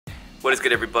What is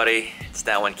good, everybody? It's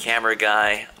that one camera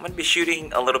guy. I'm going to be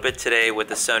shooting a little bit today with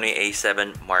the Sony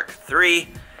a7 Mark III.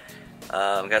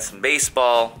 Got some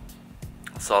baseball,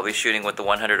 so I'll be shooting with the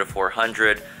 100 to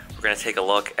 400. We're going to take a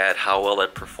look at how well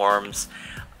it performs.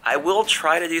 I will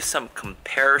try to do some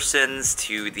comparisons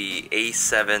to the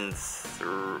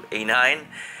A9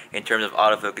 in terms of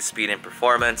autofocus speed and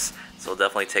performance, so we'll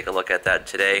definitely take a look at that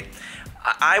today.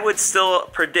 I would still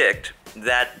predict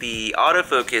that the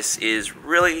autofocus is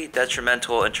really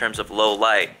detrimental in terms of low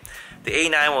light. The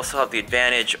A9 will still have the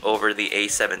advantage over the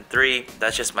a7 III.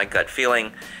 That's just my gut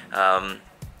feeling,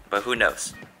 but who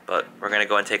knows? But we're gonna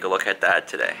go and take a look at that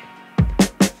today.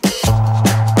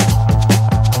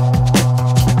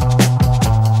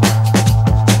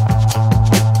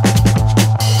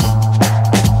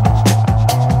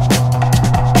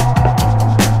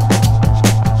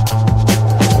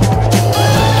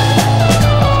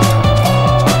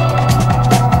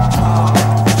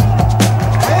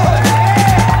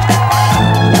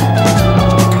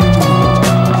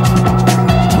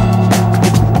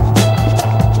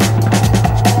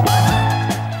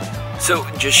 So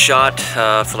just shot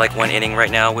for like one inning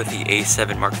right now with the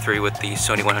a7 Mark III with the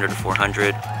Sony 100 to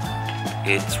 400.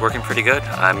 It's working pretty good.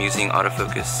 I'm using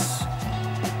autofocus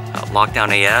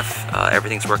lockdown AF.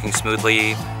 Everything's working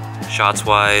smoothly, shots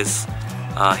wise.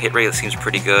 Hit rate seems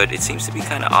pretty good. It seems to be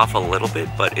kind of off a little bit,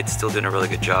 but it's still doing a really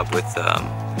good job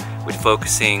with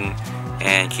focusing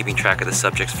and keeping track of the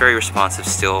subjects. Very responsive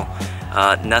still.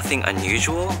 Nothing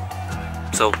unusual.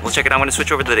 So we'll check it out. I'm going to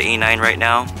switch over to the A9 right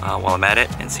now while I'm at it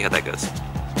and see how that goes.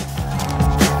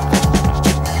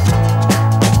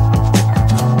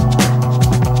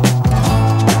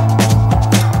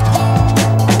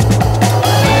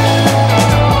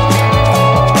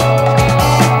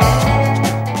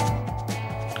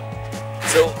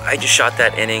 So I just shot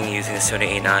that inning using the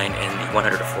Sony A9 and the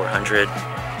 100 to 400.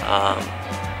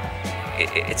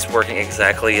 It's working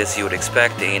exactly as you would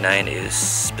expect. The A9 is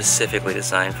specifically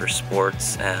designed for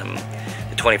sports.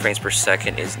 The 20 frames per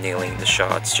second is nailing the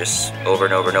shots just over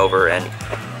and over and over, and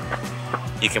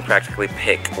you can practically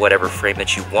pick whatever frame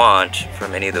that you want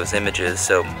from any of those images.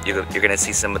 So you're going to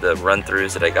see some of the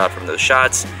run-throughs that I got from those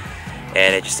shots,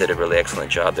 and it just did a really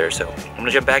excellent job there. So I'm going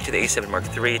to jump back to the a7 Mark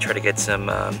III, try to get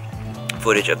some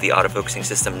footage of the autofocusing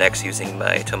system next using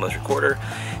my Tomos recorder.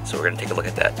 So we're going to take a look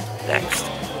at that next.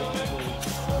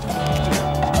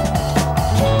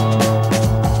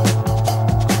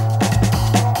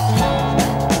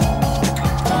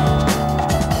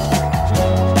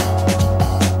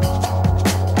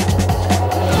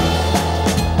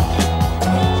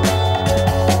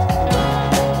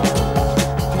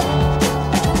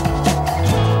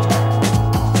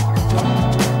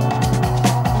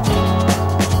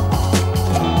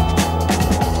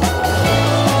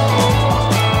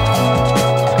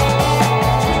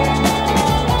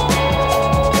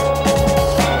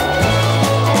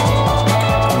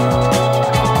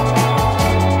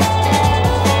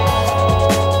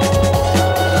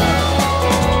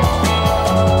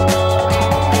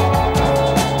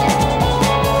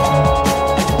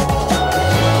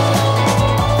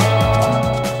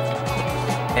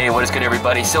 What is good,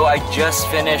 everybody? So I just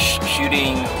finished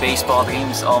shooting baseball. The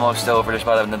game's almost over. There's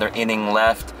about another inning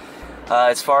left.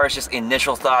 As far as just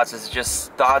initial thoughts, it's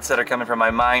just thoughts that are coming from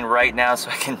my mind right now so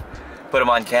I can put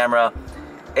them on camera.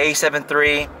 a7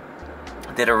 III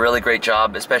did a really great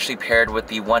job, especially paired with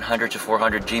the 100 to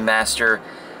 400 G Master.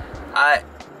 I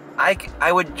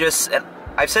would just,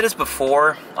 I've said this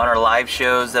before on our live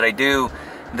shows that I do,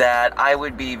 that I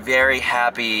would be very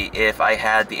happy if I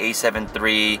had the a7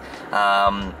 III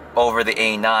over the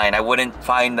A9. I wouldn't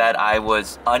find that I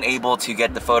was unable to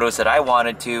get the photos that I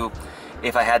wanted to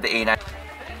if I had the A9.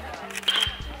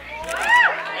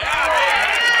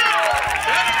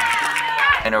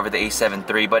 And over the a7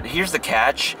 III. But here's the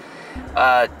catch.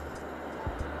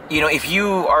 You know, if you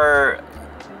are,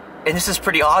 and this is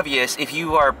pretty obvious, if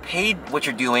you are paid what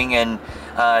you're doing and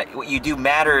what you do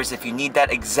matters, if you need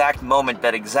that exact moment,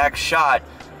 that exact shot,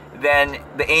 then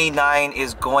the A9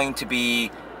 is going to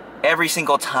be every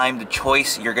single time the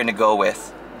choice you're going to go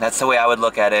with. That's the way I would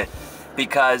look at it,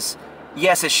 because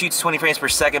yes, it shoots 20 frames per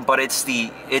second, but it's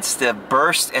the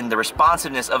burst and the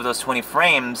responsiveness of those 20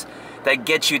 frames that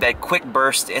gets you that quick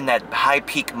burst in that high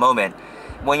peak moment.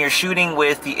 When you're shooting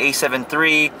with the a7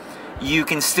 III, you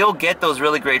can still get those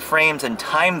really great frames and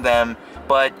time them,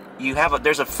 but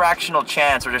there's a fractional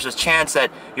chance, or there's a chance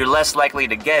that you're less likely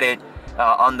to get it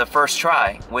on the first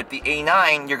try. With the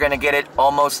A9, you're going to get it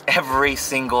almost every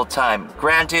single time.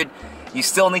 Granted, you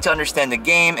still need to understand the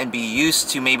game and be used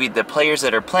to maybe the players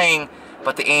that are playing,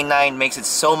 but the A9 makes it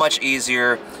so much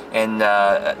easier. and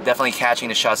definitely catching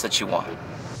the shots that you want.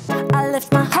 I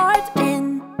left my heart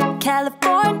in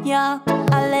California.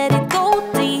 I let it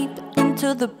go deep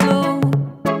into the blue.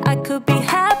 I could be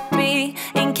happy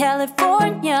in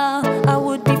California. I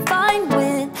would be fine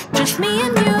with just me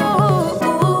and you.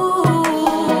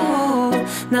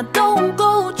 Now don't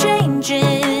go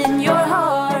changing